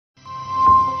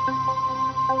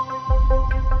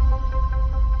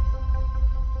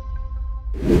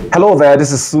Hello there,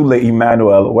 this is Sule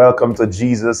Emmanuel. Welcome to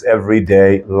Jesus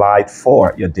Everyday Light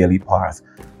for your daily path.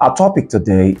 Our topic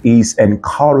today is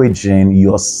encouraging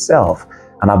yourself,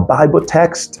 and our Bible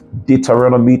text,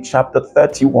 Deuteronomy chapter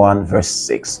 31, verse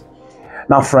 6.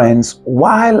 Now, friends,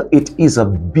 while it is a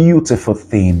beautiful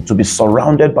thing to be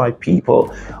surrounded by people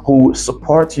who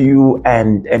support you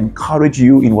and encourage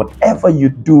you in whatever you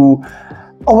do,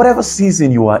 or whatever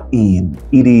season you are in,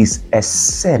 it is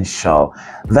essential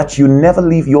that you never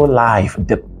live your life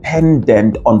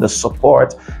dependent on the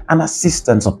support and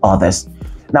assistance of others.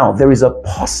 Now, there is a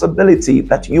possibility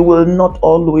that you will not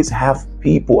always have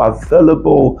people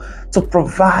available to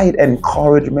provide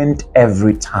encouragement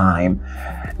every time.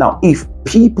 Now, if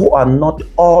people are not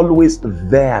always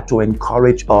there to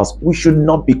encourage us, we should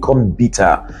not become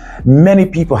bitter. Many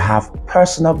people have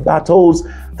personal battles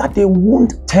that they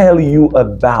won't tell you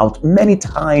about. Many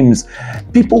times,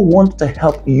 people want to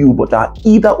help you but are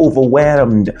either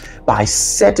overwhelmed by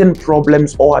certain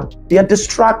problems or they are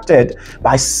distracted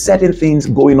by certain things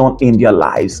going on in their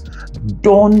lives.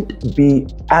 Don't be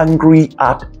angry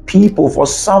at people for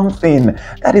something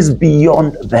that is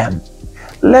beyond them.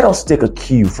 Let us take a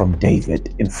cue from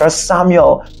David in 1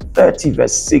 Samuel 30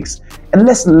 verse 6, and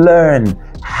let's learn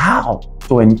how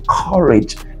to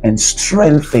encourage and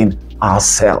strengthen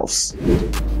ourselves.